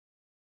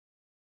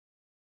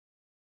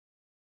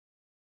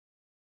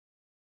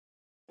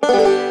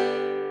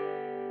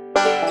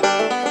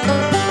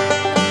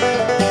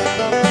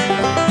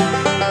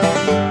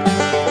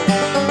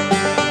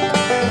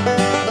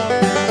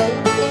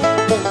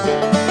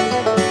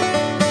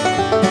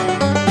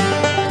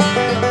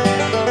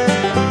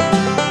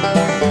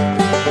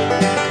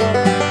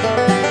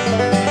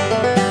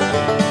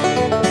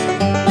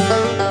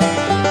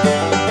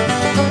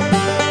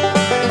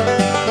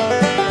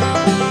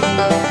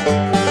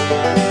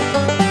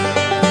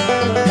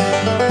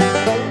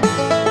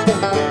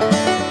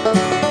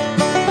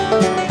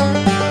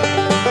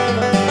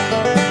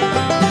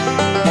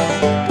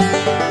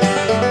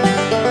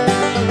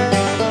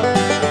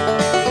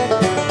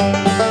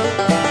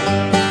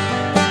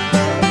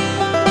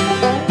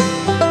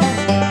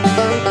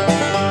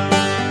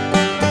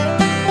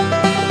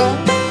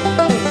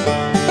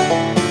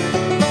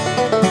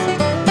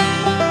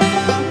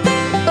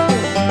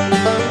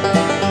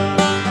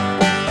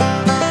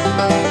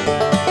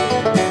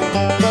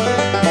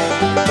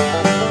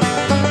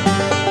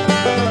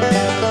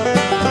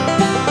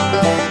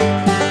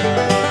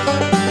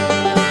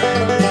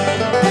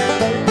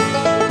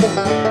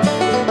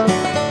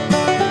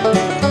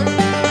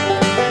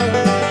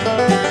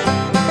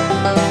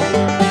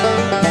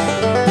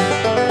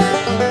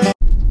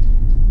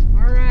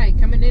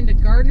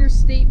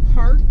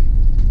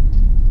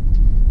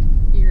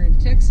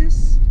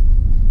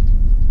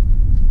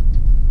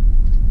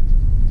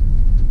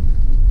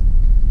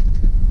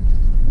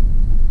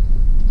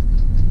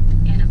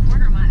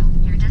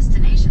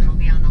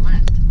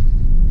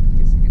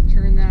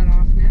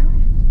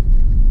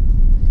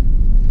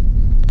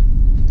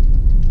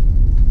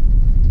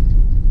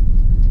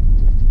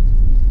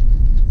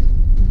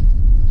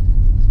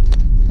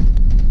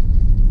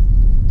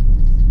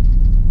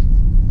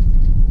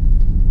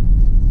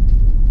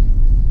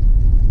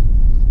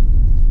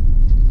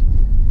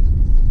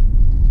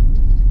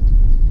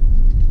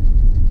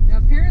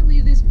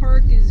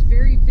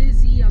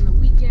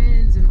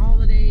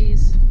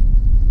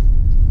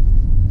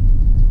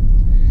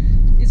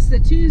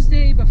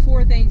Tuesday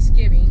before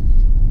Thanksgiving.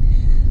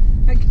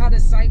 I got a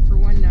site for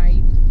one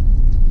night.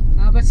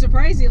 But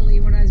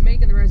surprisingly, when I was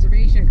making the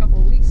reservation a couple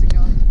of weeks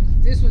ago,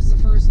 this was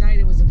the first night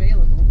it was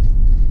available.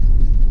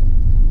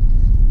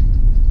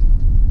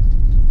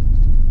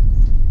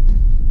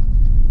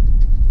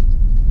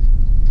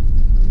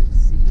 Let's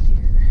see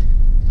here.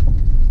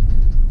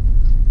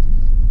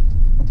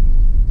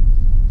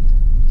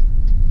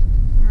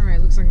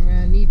 Alright, looks like I'm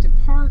going to need to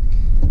park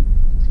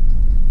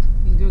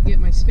and go get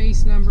my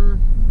space number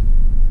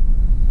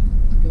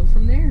and go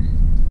from there.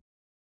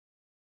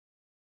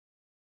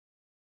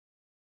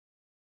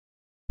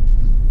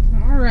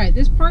 Alright,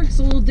 this park's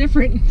a little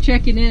different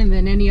checking in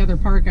than any other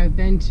park I've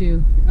been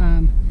to.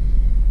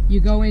 You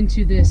go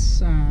into this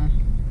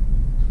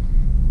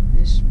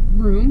this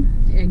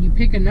room and you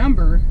pick a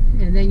number,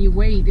 and then you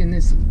wait in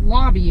this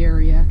lobby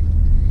area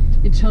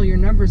until your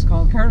number's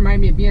called. Kind of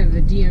remind me of being at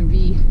the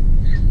DMV.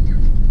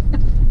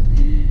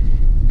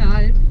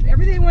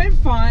 Everything went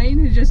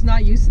fine. I'm just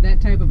not used to that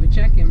type of a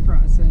check-in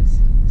process.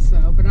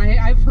 So, but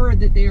I've heard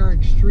that they are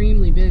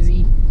extremely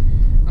busy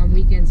on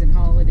weekends and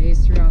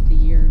holidays throughout the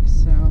year,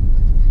 so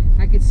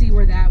I could see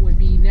where that would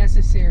be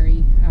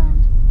necessary,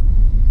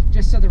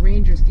 just so the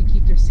rangers could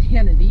keep their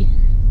sanity.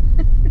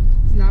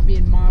 It's not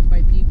being mobbed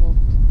by people.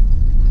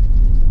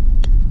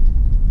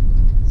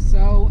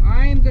 So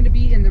I am going to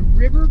be in the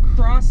river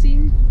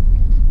crossing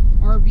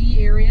RV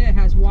area. It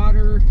has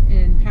water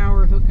and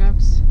power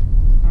hookups.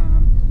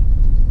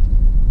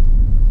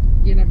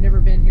 Again, I've never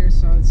been here,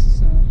 so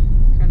it's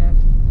kind of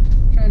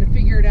trying to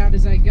figure it out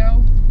as I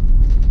go.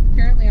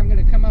 Apparently I'm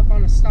going to come up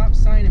on a stop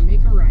sign and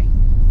make a right.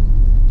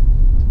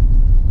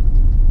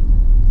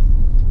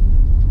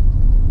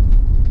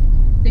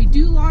 They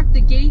do lock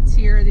the gates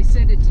here. They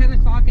said at 10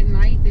 o'clock at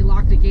night they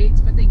lock the gates,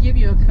 but they give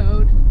you a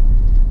code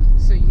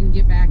so you can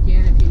get back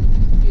in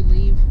if you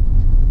leave.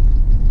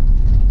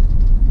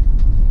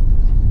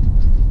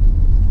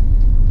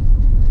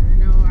 I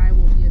know I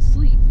will be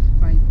asleep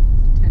by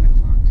 10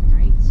 o'clock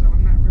tonight, so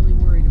I'm not really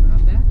worried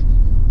about that.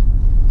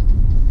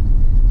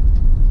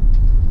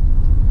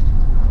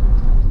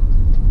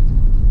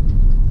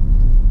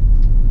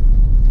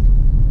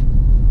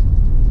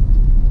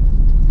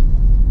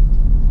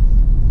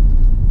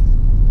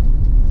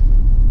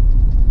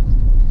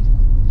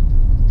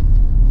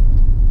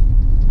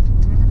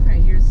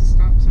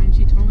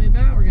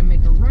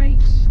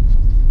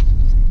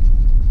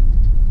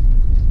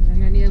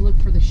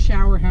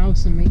 Shower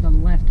house and make a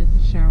left at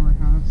the shower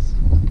house.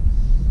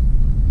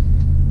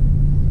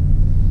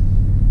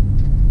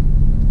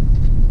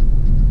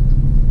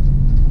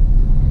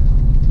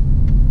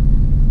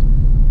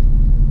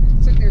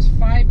 Looks like there's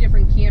 5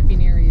 different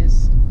camping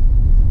areas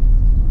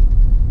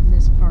in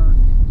this park.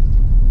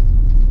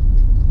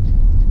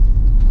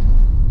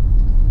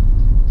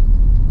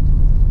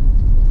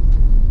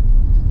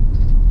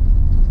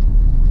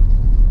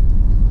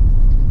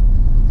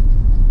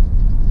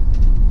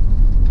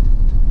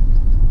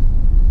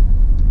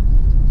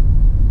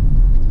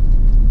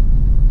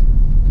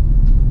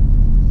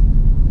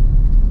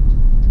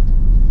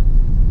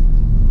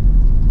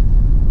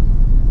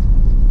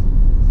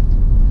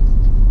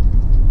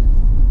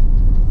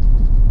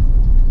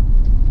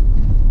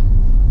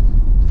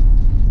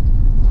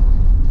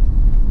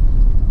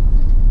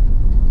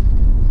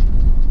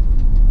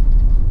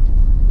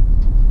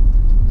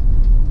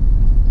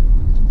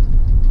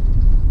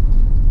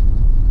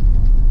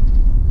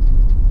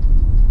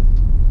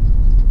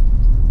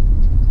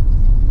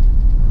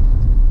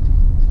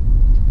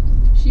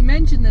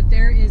 That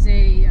there is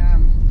a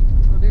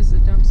oh, there's the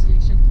dump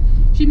station.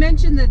 She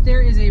mentioned that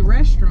there is a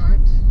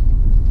restaurant,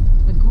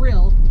 a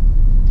grill,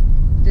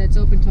 that's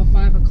open till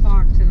 5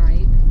 o'clock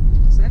tonight,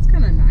 so that's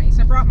kind of nice.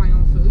 I brought my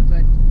own food,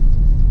 but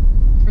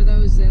for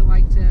those that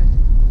like to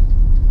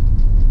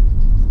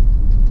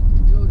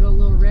go to a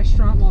little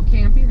restaurant while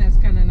camping, that's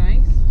kind of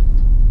nice.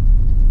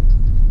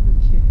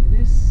 Okay,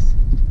 this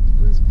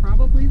was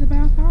probably the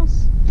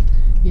bathhouse.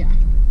 Yeah.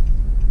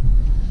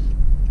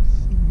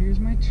 So here's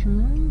my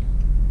turn.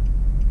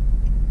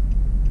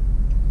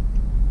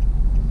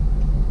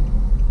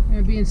 I'm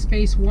going to be in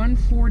space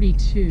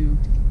 142.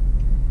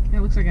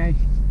 That looks like I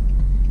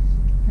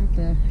got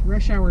the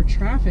rush hour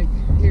traffic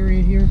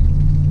area here.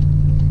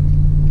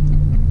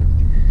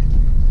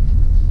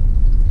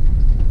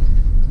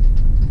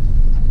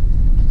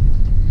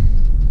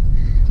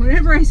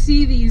 Whenever I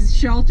see these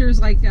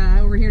shelters like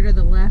over here to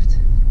the left,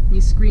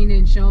 these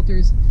screened-in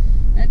shelters,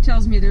 that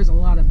tells me there's a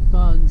lot of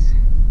bugs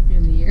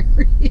in the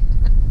area.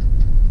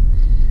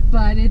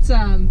 But it's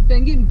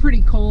been getting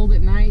pretty cold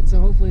at night, so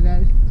hopefully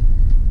that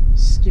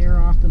scare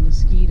off the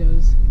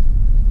mosquitoes.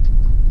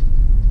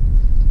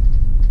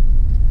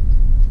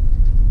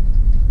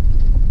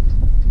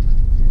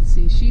 Let's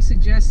see, she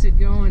suggested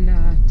going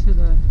to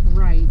the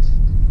right.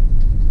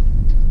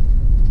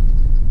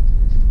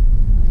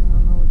 I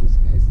don't know what this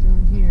guy's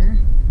doing here.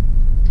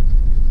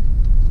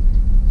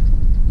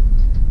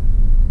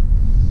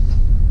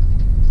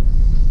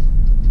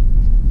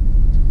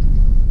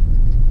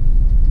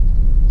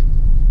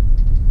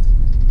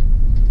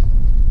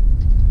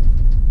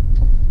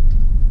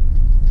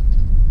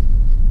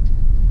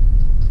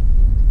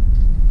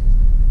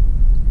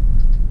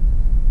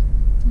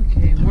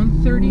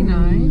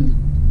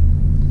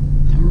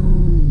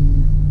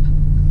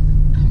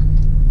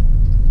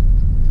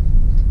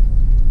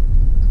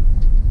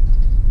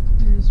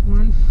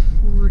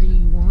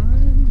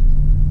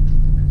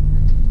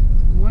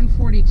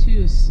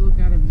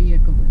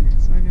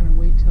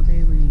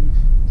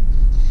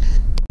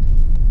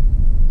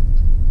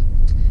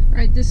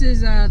 Alright, this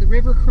is the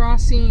river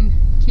crossing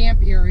camp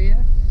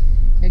area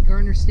at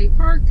Garner State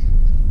Park.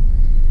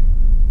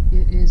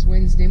 It is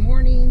Wednesday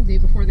morning, day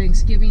before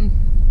Thanksgiving,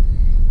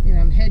 and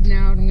I'm heading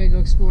out. I'm going to go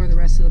explore the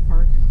rest of the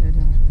park, but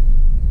I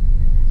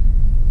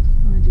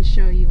wanted to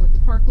show you what the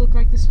park looked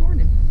like this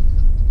morning.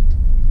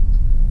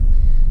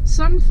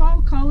 Some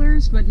fall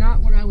colors, but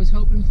not what I was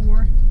hoping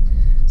for.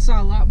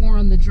 Saw a lot more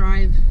on the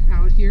drive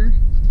out here,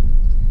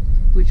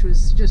 which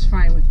was just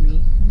fine with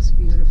me. It's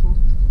beautiful.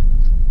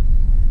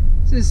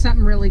 This is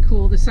something really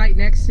cool. The site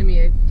next to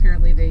me,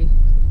 apparently they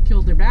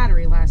killed their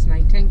battery last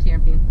night, tent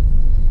camping.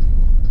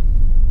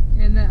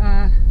 And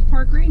the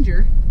park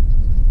ranger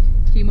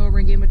came over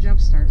and gave him a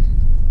jump start.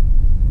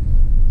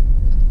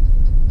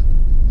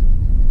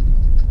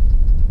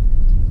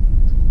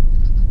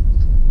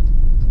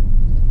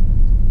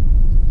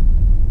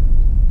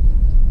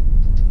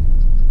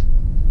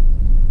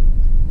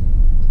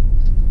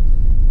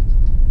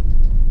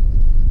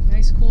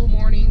 Nice cool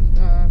morning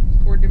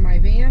poured to my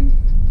van.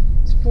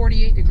 It's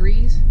 48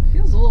 degrees.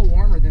 Feels a little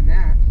warmer than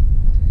that.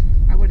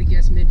 I would have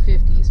guessed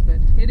mid-50s, but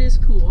it is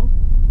cool.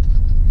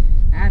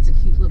 That's a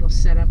cute little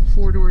setup.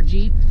 4-door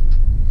Jeep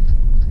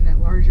and that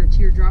larger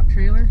teardrop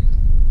trailer.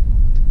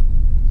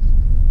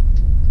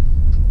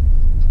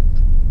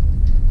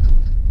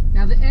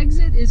 Now the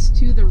exit is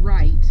to the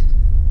right.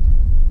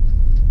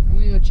 I'm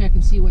going to go check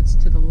and see what's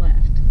to the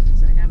left,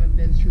 because I haven't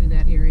been through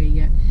that area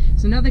yet.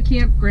 There's another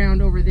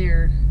campground over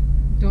there.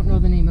 Don't know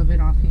the name of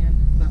it offhand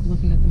without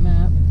looking at the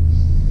map.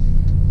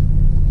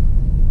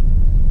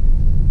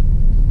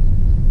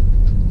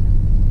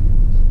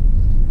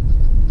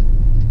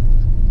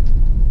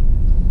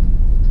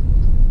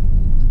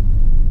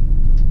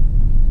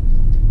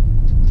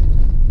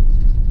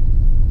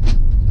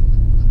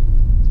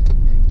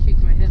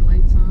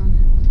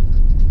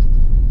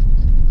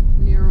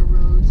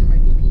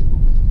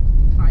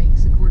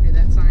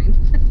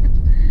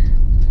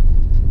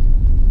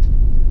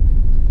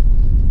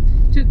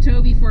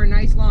 Toby for a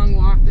nice long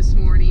walk this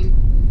morning.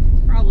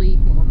 Probably,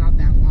 well, not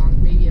that long,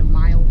 maybe a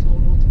mile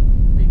total,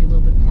 maybe a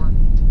little bit more.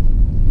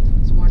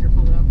 It's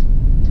wonderful though.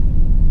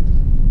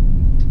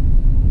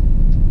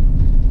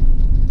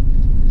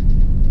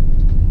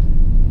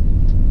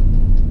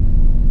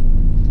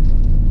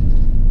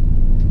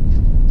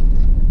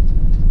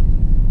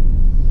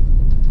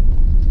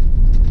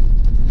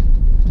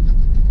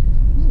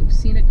 Ooh,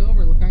 scenic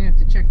overlook. I'm gonna have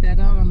to check that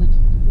out on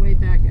the way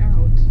back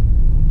out.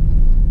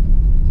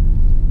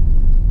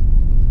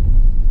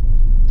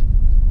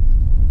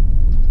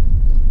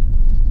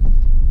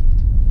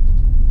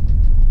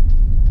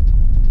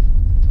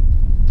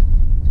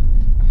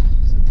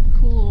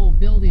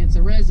 It's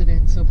a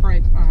residence, so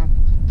probably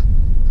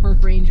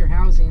park ranger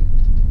housing.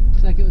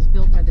 Looks like it was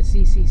built by the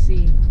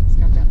CCC. It's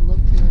got that look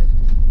to it.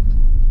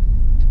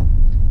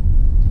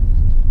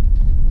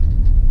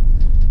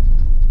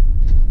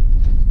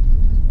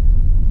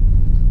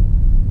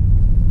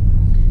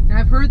 Now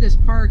I've heard this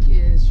park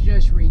is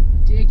just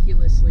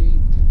ridiculously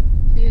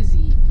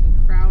busy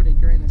and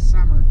crowded during the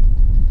summer,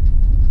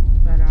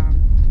 but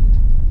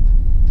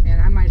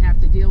and I might have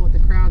to deal with the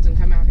crowds and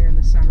come out here in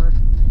the summer.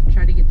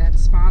 Try to get that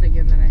spot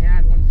again that I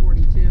had,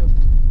 142.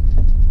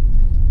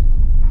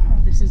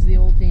 Oh, this is the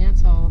old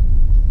dance hall.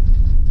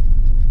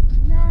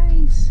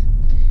 Nice.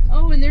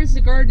 Oh, and there's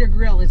the Garner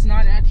Grill. It's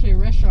not actually a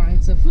restaurant,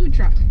 it's a food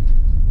truck.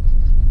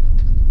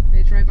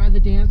 It's right by the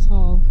dance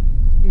hall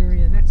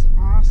area. That's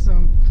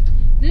awesome.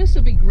 This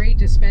would be great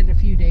to spend a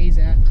few days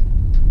at.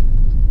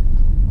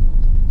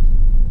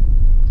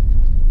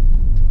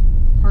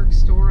 Park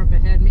store up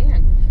ahead.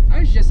 Man, I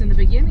was just in the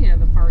beginning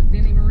of the park,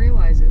 didn't even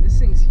realize it. This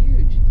thing's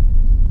huge.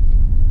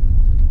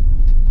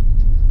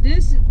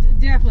 This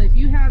definitely, if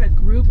you had a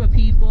group of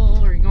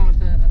people or you're going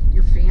with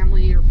your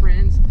family or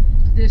friends,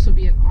 this would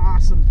be an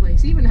awesome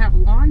place. Even have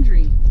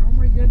laundry. Oh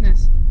my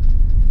goodness.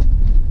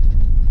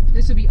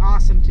 This would be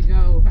awesome to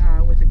go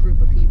with a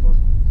group of people.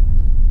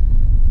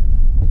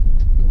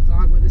 Little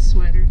dog with a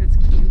sweater. That's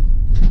cute.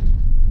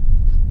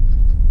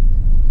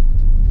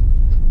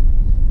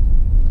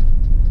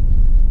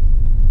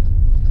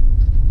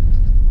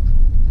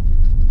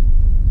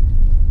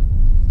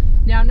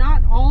 Now,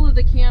 not all of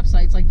the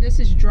campsites, like this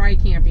is dry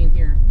camping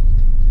here.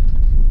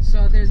 So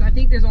I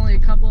think there's only a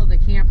couple of the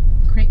camp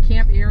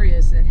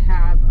areas that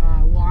have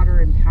water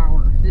and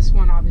power. This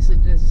one obviously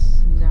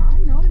does not.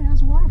 No, it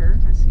has water.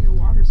 I see a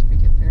water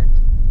spigot there.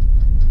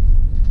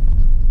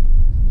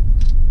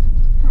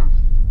 Huh.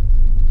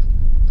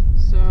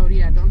 So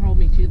yeah, don't hold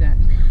me to that.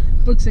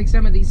 Looks like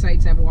some of these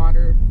sites have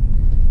water.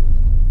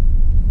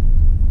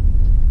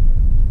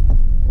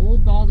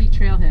 Old Baldy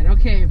Trailhead.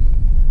 Okay.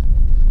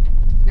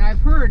 Now I've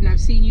heard and I've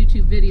seen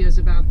YouTube videos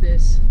about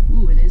this.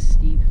 Ooh, it is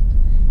steep.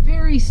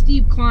 Very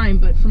steep climb,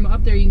 but from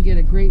up there you can get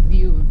a great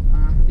view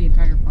of the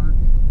entire park.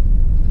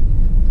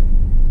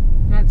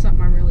 Not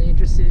something I'm really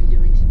interested in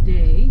doing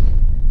today.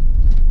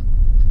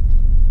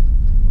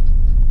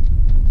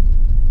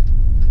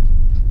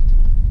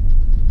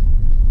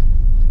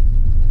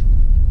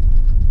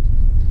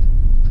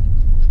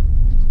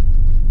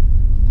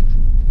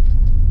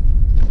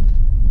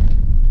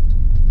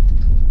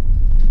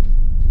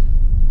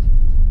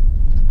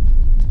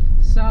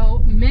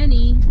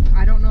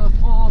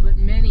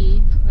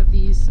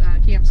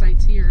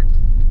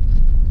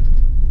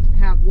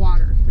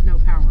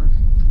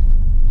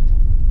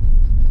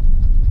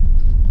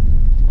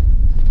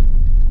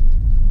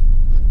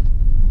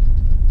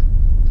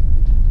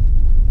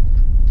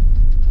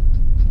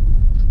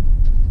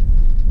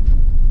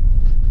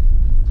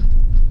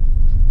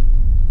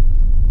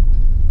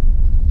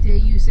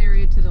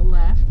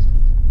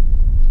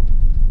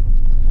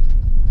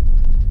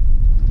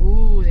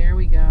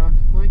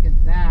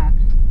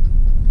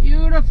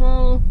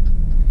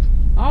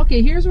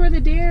 Okay, here's where the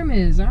dam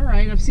is. All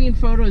right, I've seen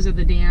photos of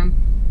the dam.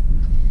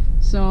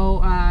 So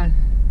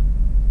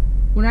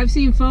when I've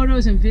seen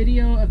photos and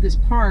video of this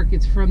park,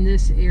 it's from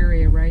this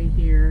area right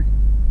here.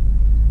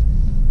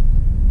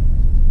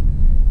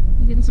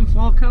 I'm getting some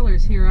fall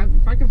colors here.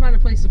 If I can find a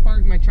place to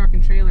park my truck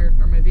and trailer,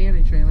 or my van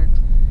and trailer.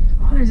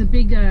 Oh, there's a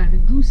big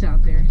goose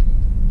out there.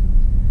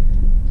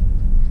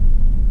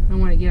 I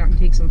want to get out and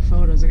take some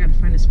photos. I got to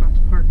find a spot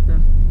to park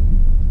though.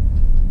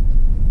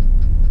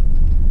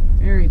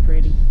 Very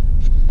pretty.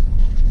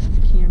 Move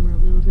the camera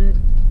a little bit.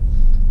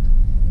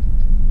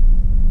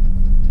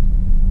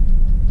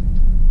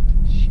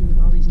 Shoot,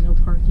 all these no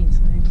parking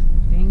signs.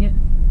 Dang it.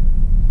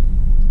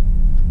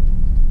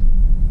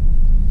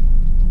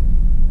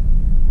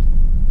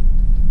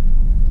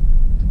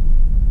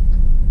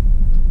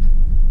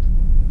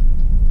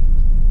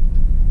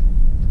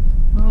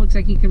 Oh, looks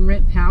like you can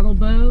rent paddle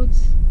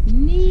boats.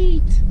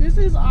 Neat. This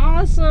is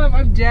awesome.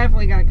 I've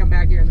definitely got to come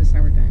back here in the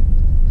summertime.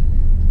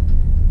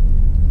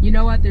 You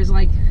know what? There's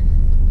like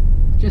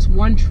just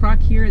one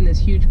truck here in this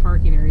huge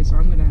parking area, so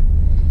I'm gonna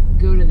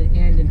go to the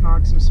end and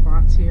hog some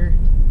spots here.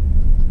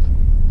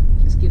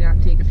 Just get out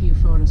and take a few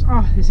photos.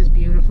 Oh, this is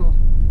beautiful.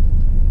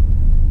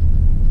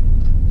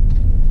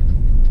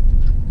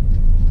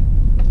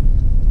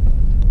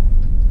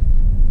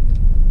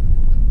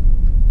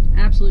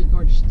 Absolutely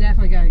gorgeous.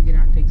 Definitely gotta get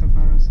out and take some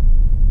photos.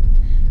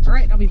 All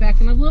right, I'll be back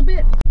in a little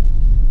bit.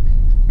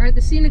 All right,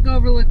 the scenic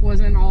overlook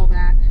wasn't all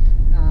that.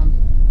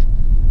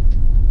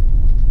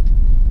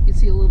 You can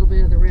see a little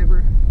bit of the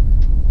river.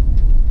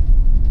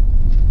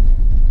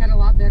 Had a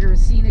lot better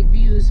scenic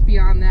views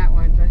beyond that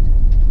one, but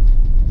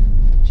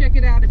check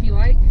it out if you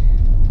like.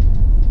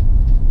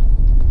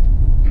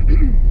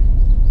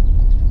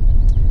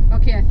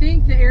 Okay, I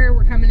think the area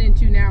we're coming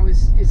into now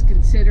is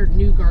considered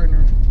New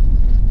Garner.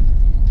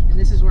 And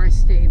this is where I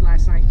stayed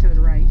last night to the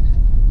right.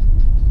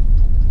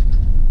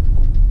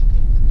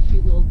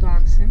 Cute little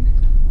dachshund.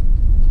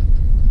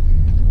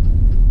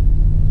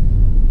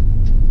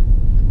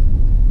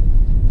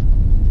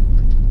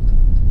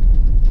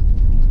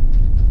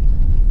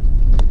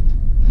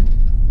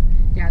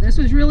 Yeah, this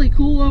was really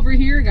cool over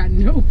here. Got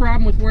no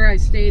problem with where I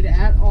stayed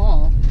at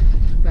all.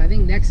 But I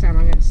think next time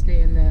I'm going to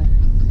stay in the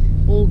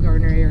old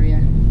Garner area.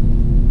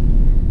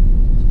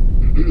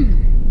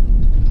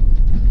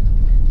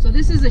 So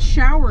this is a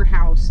shower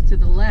house to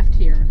the left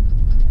here.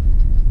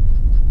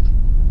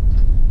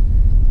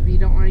 If you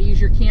don't want to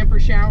use your camper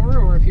shower,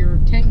 or if you're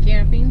tent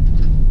camping,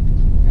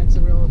 that's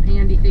a real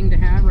handy thing to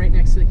have right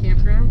next to the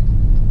campground.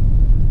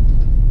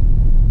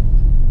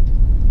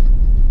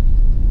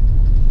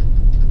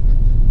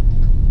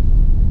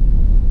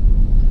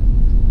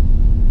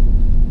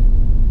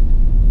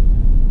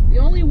 The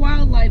only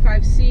wildlife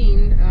I've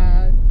seen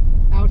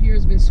out here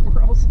has been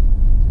squirrels.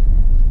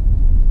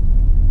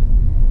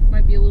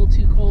 Might be a little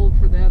too cold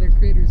for the other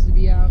critters to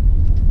be out.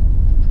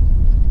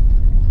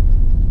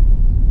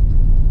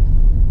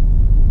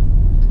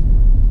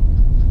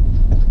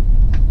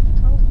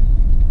 Oh,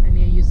 I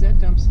need to use that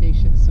dump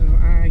station, so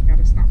I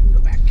gotta stop and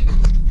go back.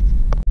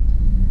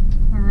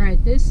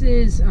 Alright, this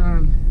is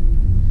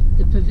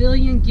the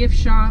Pavilion Gift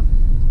Shop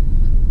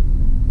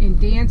and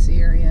Dance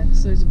area.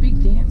 So there's a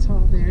big dance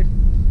hall there.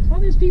 Oh,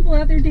 there's people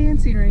out there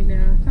dancing right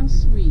now. How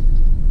sweet.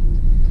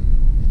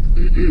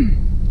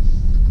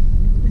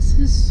 This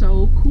is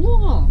so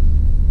cool.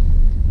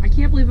 I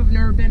can't believe I've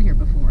never been here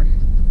before.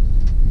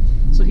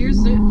 So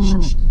here's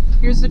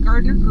the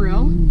Garner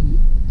Grill.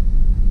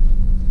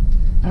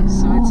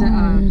 So it's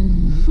a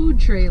food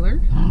trailer.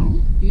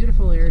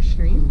 Beautiful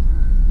Airstream.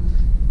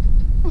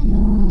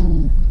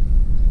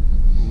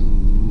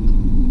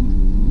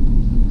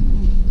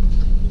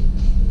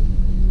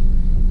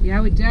 Yeah,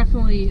 I would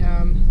definitely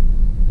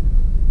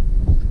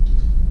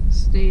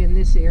stay in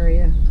this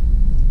area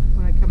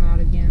when I come out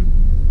again.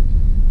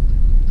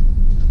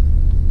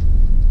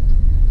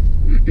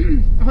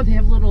 Oh, they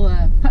have little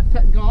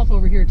putt-putt golf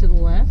over here to the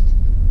left.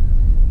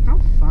 How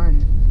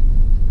fun.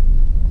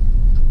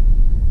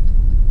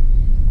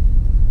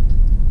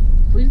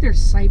 I believe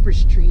there's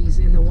cypress trees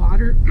in the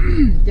water.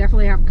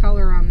 Definitely have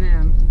color on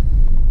them.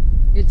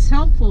 It's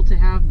helpful to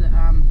have the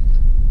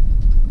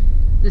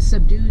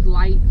subdued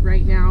light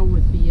right now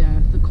with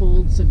the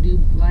cold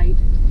subdued light.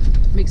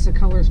 Makes the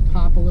colors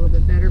pop a little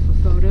bit better for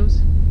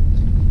photos.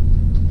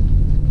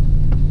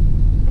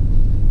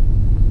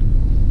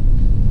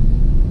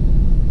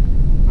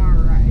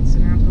 Alright, so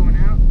now I'm going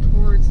out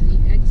towards the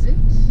exit.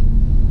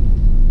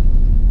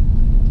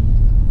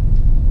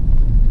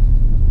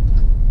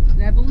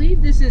 And I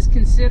believe this is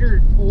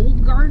considered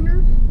Old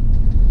Garner.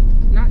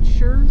 Not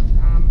sure.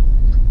 I'll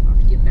have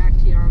to get back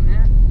to you on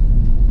that.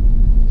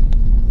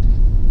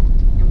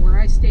 And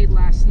where I stayed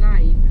last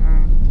night,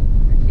 I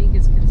think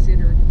it's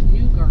considered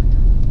New Garner.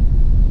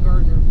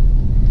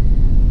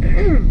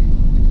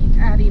 Keep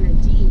adding a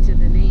D to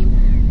the name.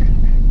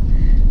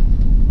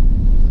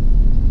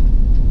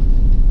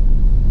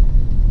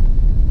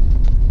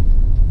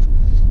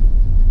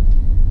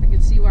 I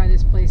can see why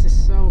this place is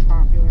so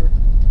popular.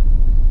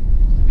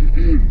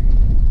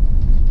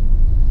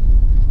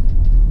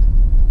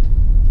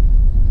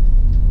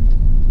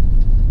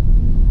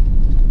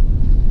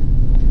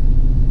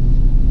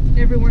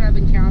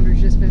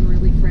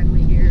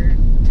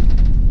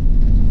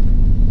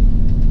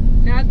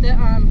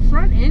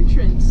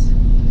 entrance,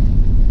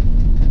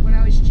 when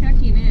I was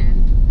checking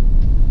in,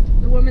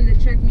 the woman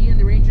that checked me in,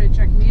 the ranger that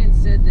checked me in,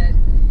 said that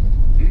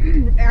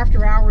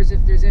after hours, if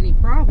there's any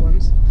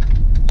problems,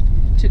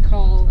 to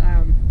call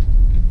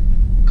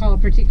a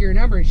particular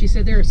number. And she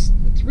said there are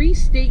 3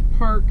 state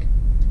park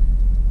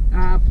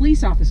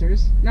police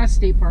officers, not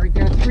state park,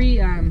 there are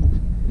 3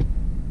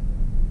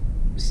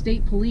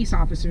 state police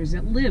officers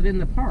that live in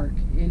the park,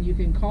 and you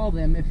can call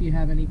them if you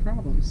have any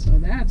problems. So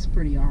that's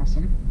pretty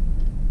awesome.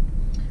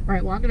 All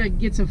right, well, I'm gonna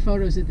get some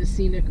photos at the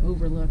scenic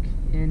overlook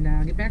and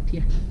get back to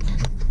you.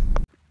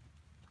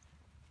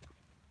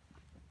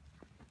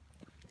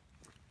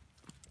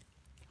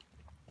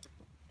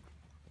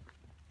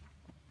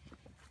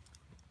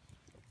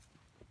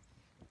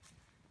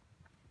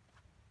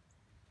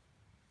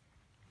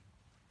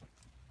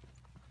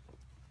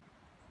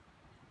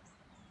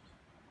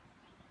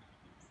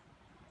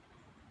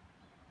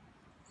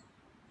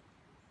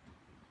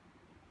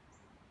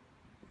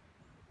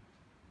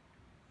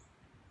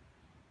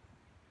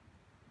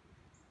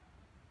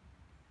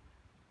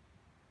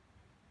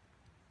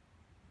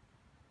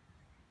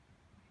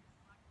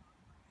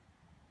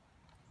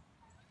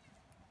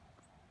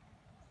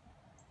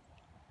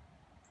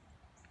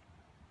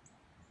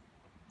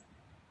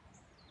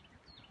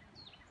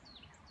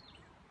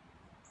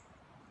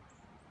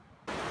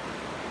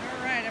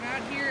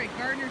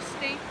 Garner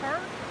State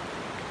Park,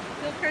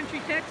 Hill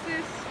Country,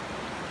 Texas,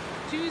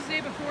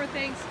 Tuesday before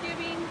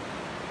Thanksgiving.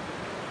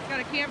 Got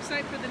a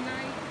campsite for the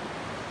night.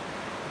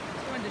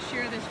 Just wanted to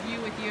share this view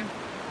with you.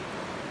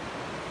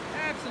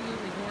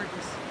 Absolutely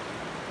gorgeous.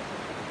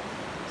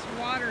 This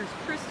water is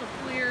crystal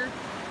clear. You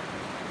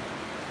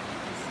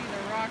can see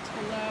the rocks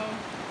below.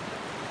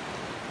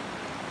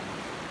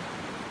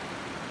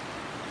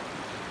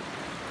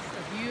 It's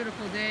a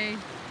beautiful day.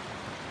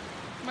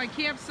 My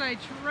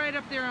campsite's right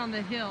up there on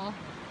the hill.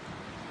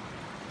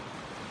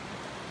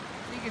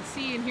 You can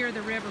see and hear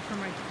the river from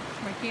my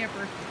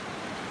camper.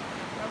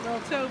 Got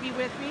little Toby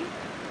with me.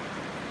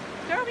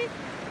 Toby!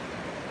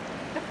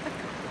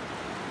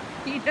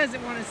 He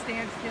doesn't want to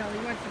stand still. He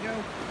wants to go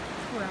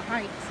for a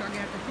hike, so I'm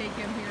going to have to take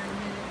him here in a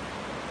minute.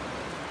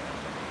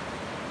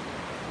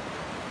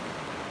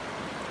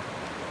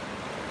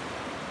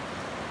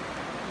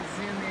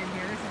 Zoom in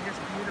here. This is just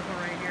beautiful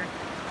right here.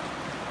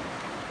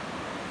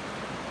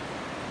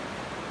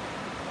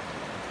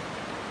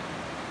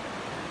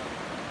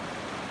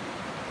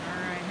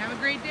 Have a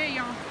great day,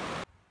 y'all.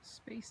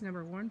 Space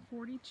number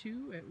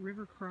 142 at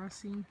River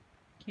Crossing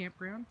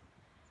Campground,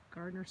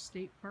 Garner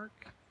State Park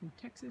in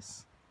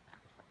Texas.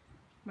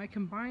 My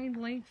combined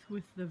length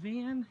with the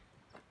van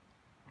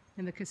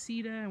and the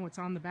casita and what's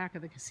on the back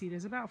of the casita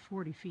is about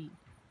 40 feet.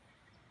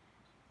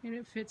 And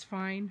it fits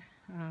fine,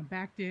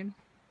 backed in.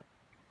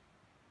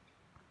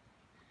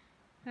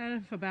 I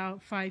have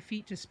about 5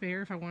 feet to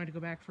spare if I wanted to go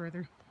back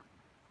further.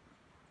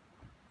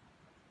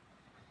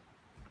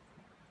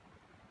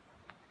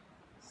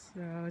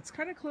 So it's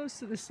kind of close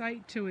to the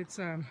site to its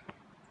to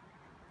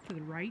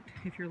the right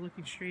if you're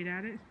looking straight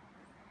at it,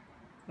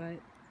 but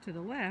to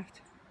the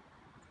left,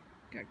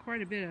 got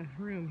quite a bit of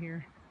room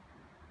here.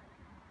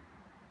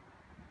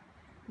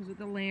 There's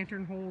the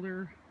lantern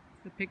holder,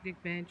 the picnic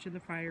bench, and the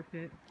fire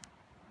pit.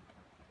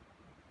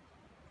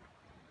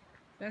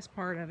 Best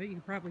part of it, you can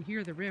probably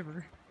hear the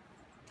river.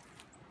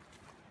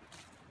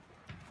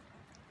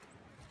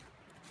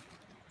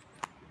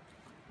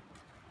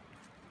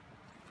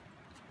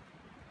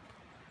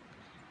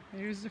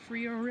 There's the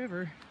Frio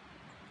River.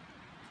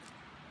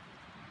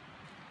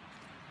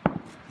 Oh,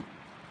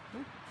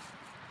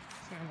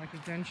 sound like a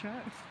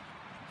gunshot.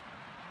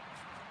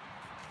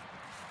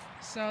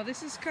 So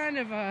this is kind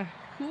of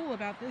cool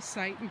about this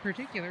site in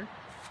particular.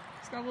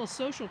 It's got a little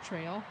social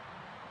trail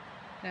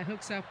that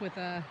hooks up with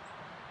an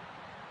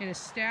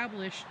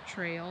established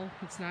trail.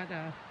 It's not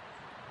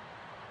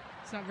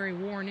very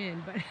worn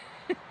in, but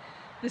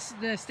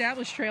the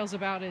established trail is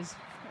about as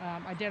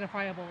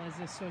identifiable as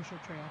this social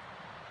trail.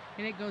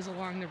 And it goes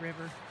along the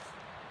river.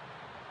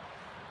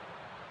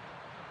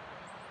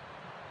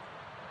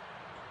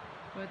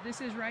 But this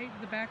is right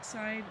the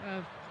backside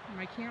of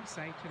my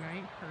campsite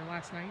tonight, or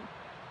last night.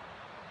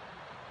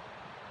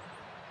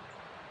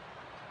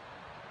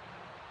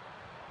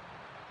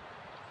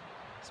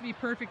 This would be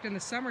perfect in the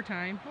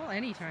summertime, well,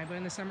 anytime, but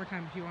in the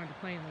summertime if you wanted to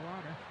play in the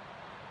water.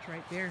 It's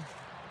right there.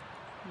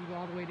 You go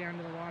all the way down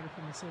to the water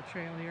from this little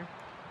trail here.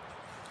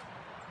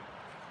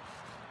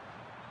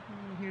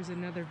 And here's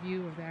another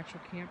view of the actual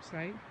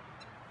campsite.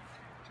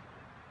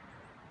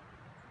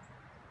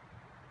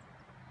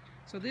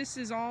 So this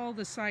is all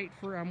the site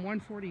for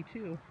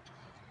 142.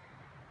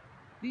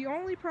 The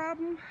only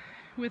problem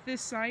with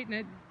this site, and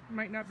it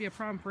might not be a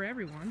problem for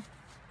everyone,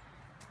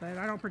 but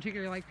I don't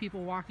particularly like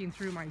people walking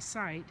through my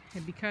site,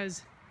 and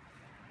because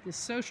this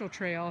social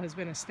trail has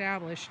been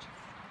established,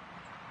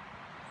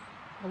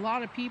 a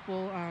lot of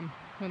people,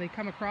 when they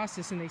come across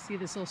this and they see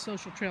this little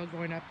social trail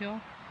going uphill,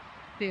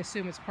 they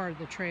assume it's part of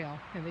the trail,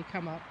 and they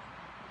come up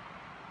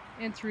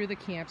and through the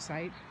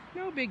campsite.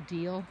 No big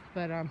deal,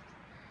 but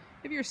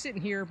if you're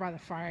sitting here by the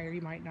fire,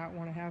 you might not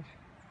want to have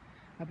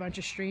a bunch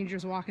of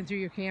strangers walking through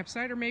your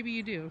campsite, or maybe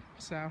you do.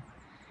 So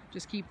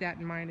just keep that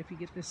in mind if you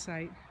get this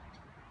site.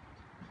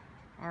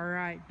 All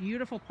right,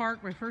 beautiful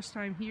park. My first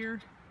time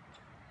here.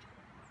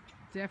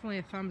 Definitely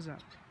a thumbs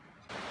up.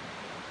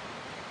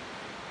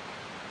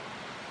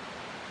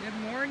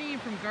 Good morning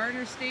from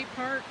Garner State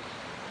Park,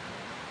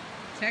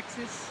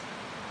 Texas.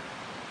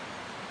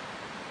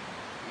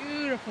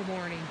 Beautiful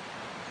morning.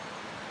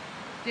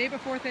 Day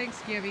before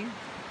Thanksgiving.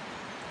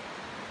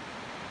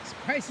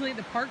 Surprisingly,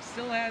 the park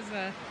still has,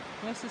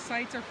 most of the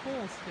sites are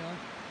full still.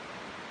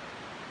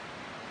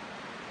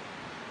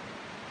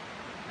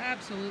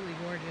 Absolutely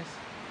gorgeous.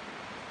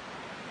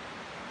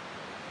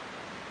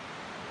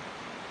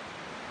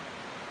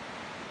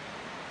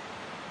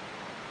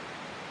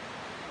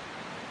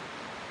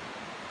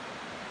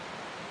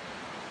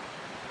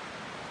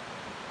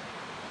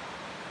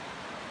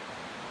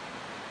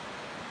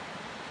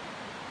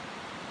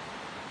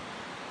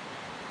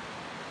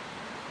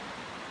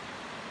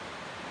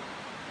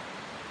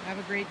 Have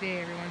a great day,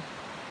 everyone.